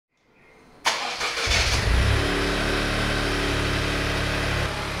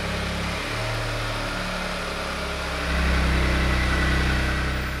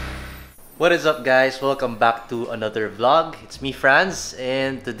What is up, guys? Welcome back to another vlog. It's me, Franz,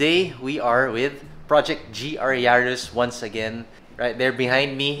 and today we are with Project GR Yaris once again. Right there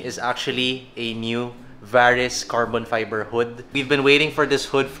behind me is actually a new Varis carbon fiber hood. We've been waiting for this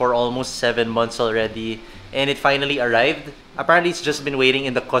hood for almost 7 months already, and it finally arrived. Apparently, it's just been waiting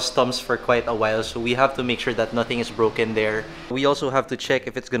in the customs for quite a while, so we have to make sure that nothing is broken there. We also have to check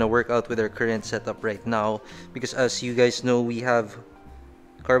if it's gonna work out with our current setup right now, because as you guys know, we have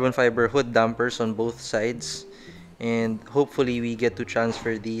carbon fiber hood dampers on both sides, and hopefully we get to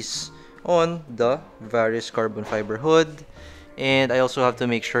transfer these on the Varis carbon fiber hood. And I also have to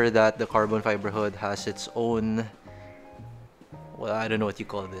make sure that the carbon fiber hood has its own, well, I don't know what you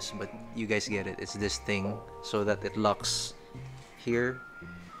call this, but you guys get it. It's this thing so that it locks here.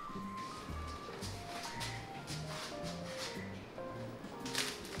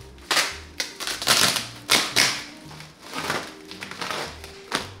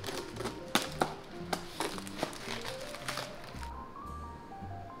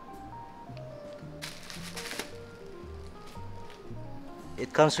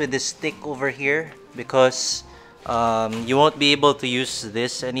 It comes with this stick over here because you won't be able to use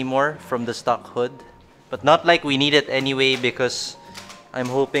this anymore from the stock hood. But not like we need it anyway, because I'm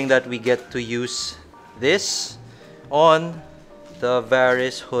hoping that we get to use this on the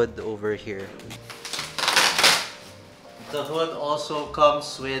Varis hood over here. The hood also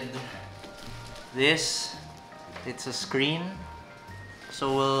comes with this. It's a screen.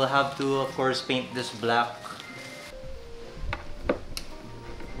 So we'll have to, of course, paint this black.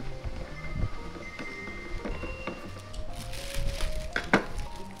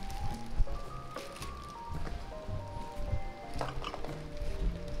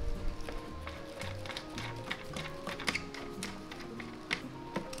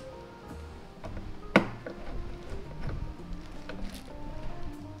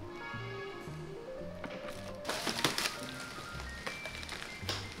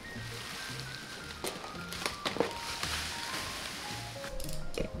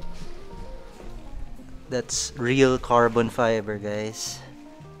 That's real carbon fiber, guys.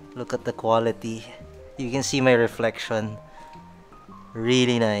 Look at the quality. You can see my reflection.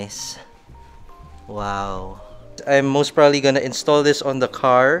 Really nice. Wow. I'm most probably gonna install this on the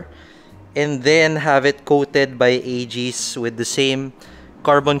car and then have it coated by AGs with the same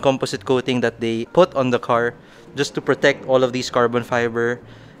carbon composite coating that they put on the car, just to protect all of these carbon fiber.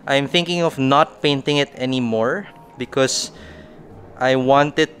 I'm thinking of not painting it anymore because I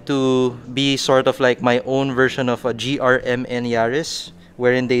want it to be sort of like my own version of a GR Yaris,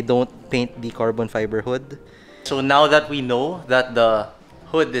 wherein they don't paint the carbon fiber hood. So now that we know that the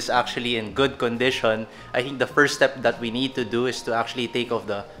hood is actually in good condition, I think the first step that we need to do is to actually take off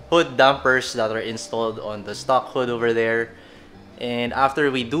the hood dampers that are installed on the stock hood over there. And after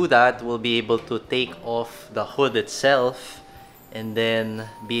we do that, we'll be able to take off the hood itself and then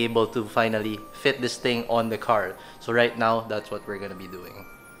be able to finally fit this thing on the car. So right now, that's what we're gonna be doing.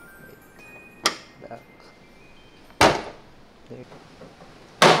 Back. There.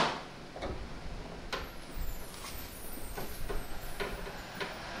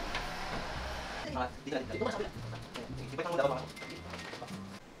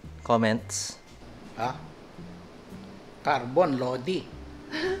 Comments? Carbon Lodi.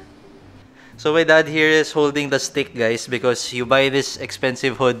 So my dad here is holding the stick, guys, because you buy this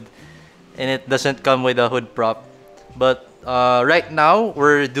expensive hood and it doesn't come with a hood prop. But right now,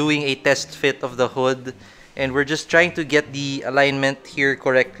 we're doing a test fit of the hood, and we're just trying to get the alignment here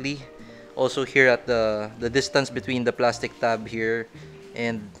correctly. Also here at the distance between the plastic tab here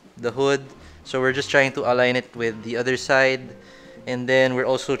and the hood. So we're just trying to align it with the other side. And then we're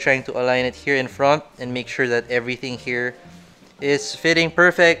also trying to align it here in front and make sure that everything here is fitting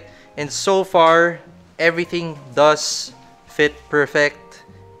perfect. And so far, everything does fit perfect.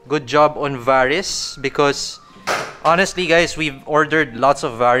 Good job on Varis, because honestly, guys, we've ordered lots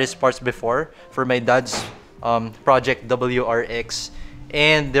of Varis parts before for my dad's Project WRX,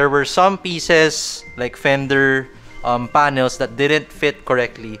 and there were some pieces like fender panels that didn't fit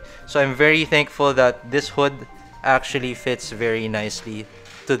correctly. So I'm very thankful that this hood actually fits very nicely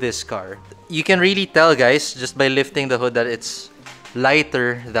to this car. You can really tell, guys, just by lifting the hood, that it's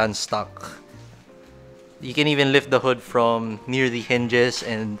lighter than stock. You can even lift the hood from near the hinges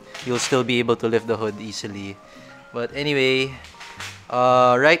and you'll still be able to lift the hood easily. But anyway,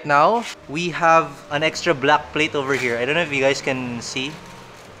 right now we have an extra black plate over here. I don't know if you guys can see.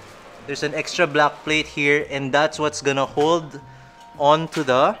 There's an extra black plate here, and that's what's gonna hold onto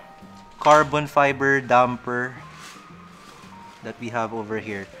the carbon fiber damper that we have over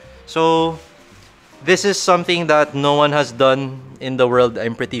here. So This is something that no one has done in the world,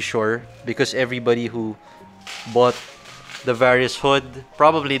 I'm pretty sure, because everybody who bought the Varis hood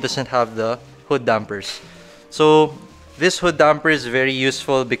probably doesn't have the hood dampers. So this hood damper is very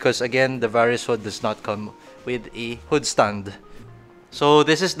useful because again, the Varis hood does not come with a hood stand. So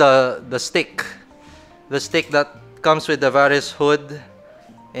this is the stick that comes with the Varis hood,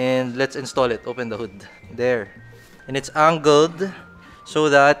 and let's install it. Open the hood there, and it's angled so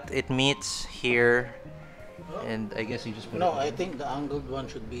that it meets here, and I guess you just put No, it. I think the angled one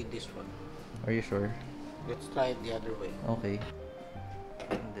should be this one. Are you sure? Let's try it the other way. Okay.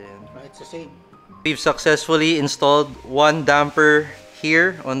 And then Right, it's the same. we've successfully installed one damper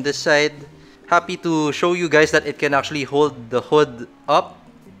here on this side. Happy to show you guys that it can actually hold the hood up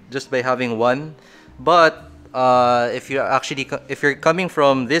just by having one. But if you're coming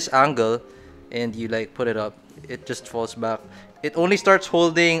from this angle and you like put it up, it just falls back. It only starts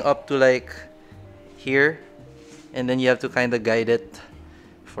holding up to like here, and then you have to kind of guide it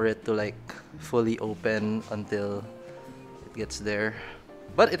for it to like fully open until it gets there.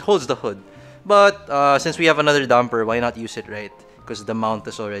 But it holds the hood. But since we have another damper, why not use it, right? Because the mount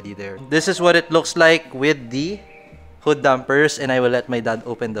is already there. This is what it looks like with the hood dampers, and I will let my dad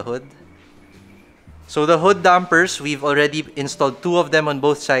open the hood. So the hood dampers, we've already installed 2 of them on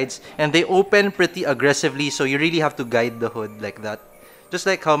both sides, and they open pretty aggressively, so you really have to guide the hood like that. Just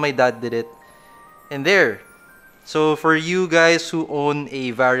like how my dad did it. And there. So for you guys who own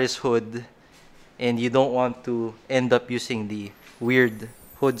a Varis hood and you don't want to end up using the weird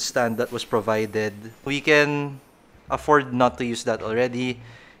hood stand that was provided, we can afford not to use that already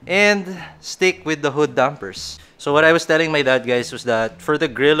and stick with the hood dampers. So what I was telling my dad, guys, was that for the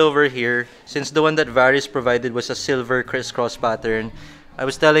grill over here, since the one that Varis provided was a silver crisscross pattern, I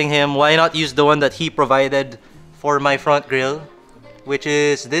was telling him why not use the one that he provided for my front grill, which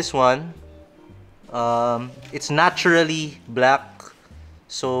is this one. It's naturally black,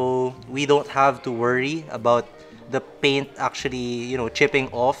 so we don't have to worry about the paint actually, you know, chipping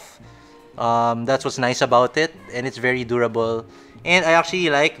off. That's what's nice about it, and it's very durable. And I actually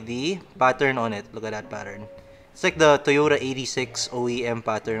like the pattern on it. Look at that pattern. It's like the Toyota 86 OEM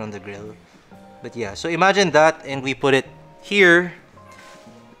pattern on the grill. But yeah, so imagine that, and we put it here.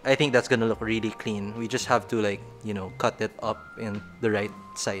 I think that's gonna look really clean. We just have to, like, you know, cut it up in the right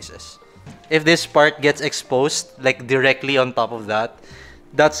sizes. If this part gets exposed, like directly on top of that,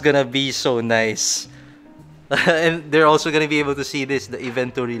 that's gonna be so nice. And they're also gonna be able to see this, the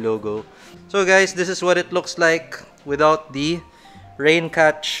Inventory logo. So guys, this is what it looks like without the rain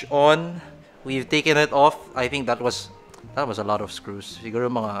catch on. We've taken it off. I think that was a lot of screws. Siguro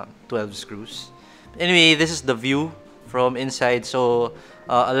mga 12 screws. Anyway, this is the view from inside. So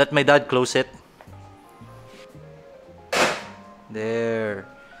I'll let my dad close it. There.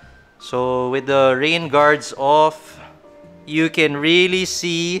 So with the rain guards off, you can really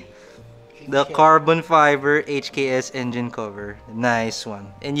see the carbon fiber HKS engine cover. Nice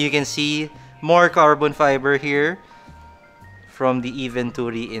one. And you can see more carbon fiber here from the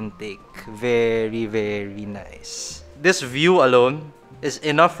Inventory intake. Very, very nice. This view alone is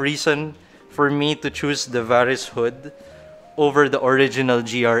enough reason for me to choose the Varis hood over the original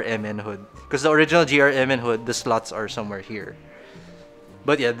GRMN hood. Because the original GRMN hood, the slots are somewhere here.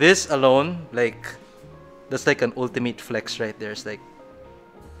 But yeah, this alone, like, that's like an ultimate flex right there. It's like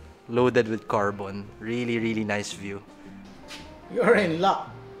loaded with carbon. Really, really nice view. You're in luck.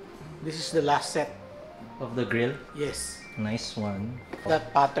 This is the last set. Of the grill? Yes. Nice one.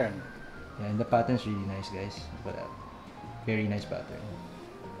 That pattern. Yeah, and the pattern's really nice, guys. Look at that. Very nice pattern.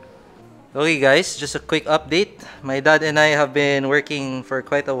 Okay, guys, just a quick update. My dad and I have been working for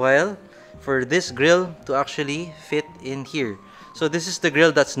quite a while for this grill to actually fit in here. So this is the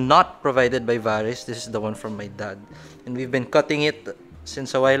grill that's not provided by Varis. This is the one from my dad. And we've been cutting it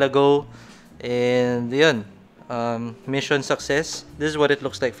since a while ago. And yun, mission success. This is what it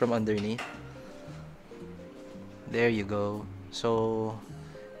looks like from underneath. There you go. So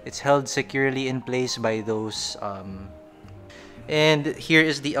it's held securely in place by those. And here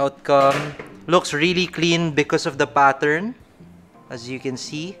is the outcome. Looks really clean because of the pattern, as you can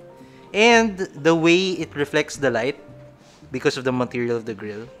see. And the way it reflects the light because of the material of the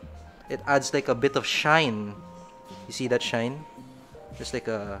grill. It adds like a bit of shine. You see that shine? Just like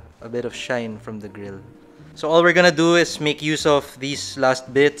a bit of shine from the grill. So all we're gonna do is make use of these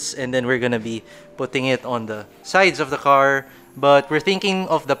last bits, and then we're gonna be putting it on the sides of the car. But we're thinking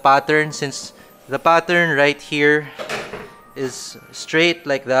of the pattern, since the pattern right here is straight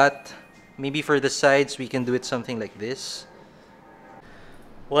like that. Maybe for the sides we can do it something like this.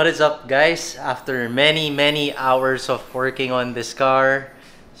 What is up, guys? After many hours of working on this car,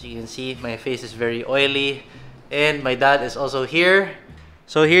 As you can see, my face is very oily. And my dad is also here.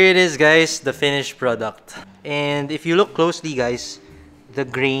 So here it is, guys, the finished product. And if you look closely, guys, the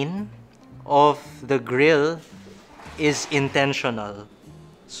grain of the grill is intentional.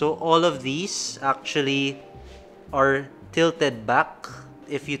 So all of these actually are tilted back.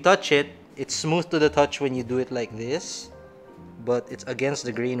 If you touch it, it's smooth to the touch when you do it like this, but it's against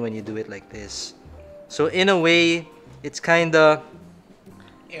the grain when you do it like this. So in a way, it's kinda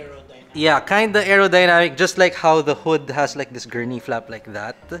Aerodynamic. yeah, kinda aerodynamic, just like how the hood has like this gurney flap like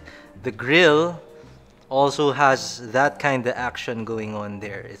that. The grill also has that kind of action going on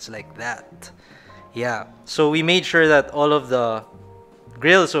there. It's like that. Yeah. So we made sure that all of the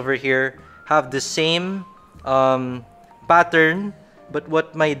grills over here have the same pattern, but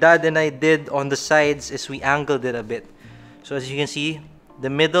what my dad and I did on the sides is we angled it a bit. So as you can see, the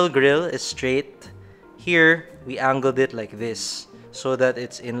middle grill is straight. Here, we angled it like this so that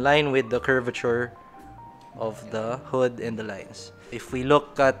it's in line with the curvature of the hood and the lines. If we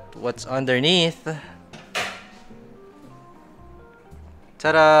look at what's underneath,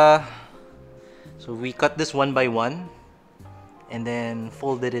 ta-da! So we cut this one by one and then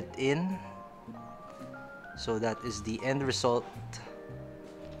folded it in. So that is the end result.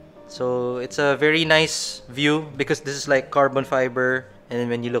 So it's a very nice view because this is like carbon fiber, and then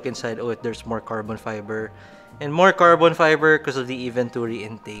when you look inside, oh, there's more carbon fiber and more carbon fiber because of the inventory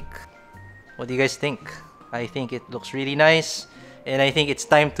intake. What do you guys think? I think it looks really nice, and I think it's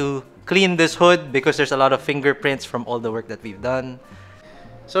time to clean this hood because there's a lot of fingerprints from all the work that we've done.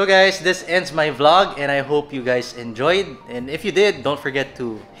 So guys, this ends my vlog, and I hope you guys enjoyed. And if you did, don't forget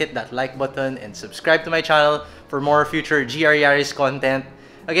to hit that like button and subscribe to my channel for more future GR Yaris content.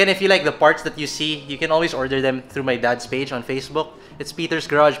 Again, if you like the parts that you see, you can always order them through my dad's page on Facebook. It's Peter's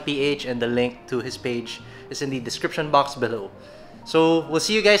Garage PH, and the link to his page is in the description box below. So we'll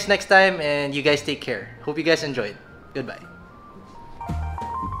see you guys next time, and you guys take care. Hope you guys enjoyed. Goodbye.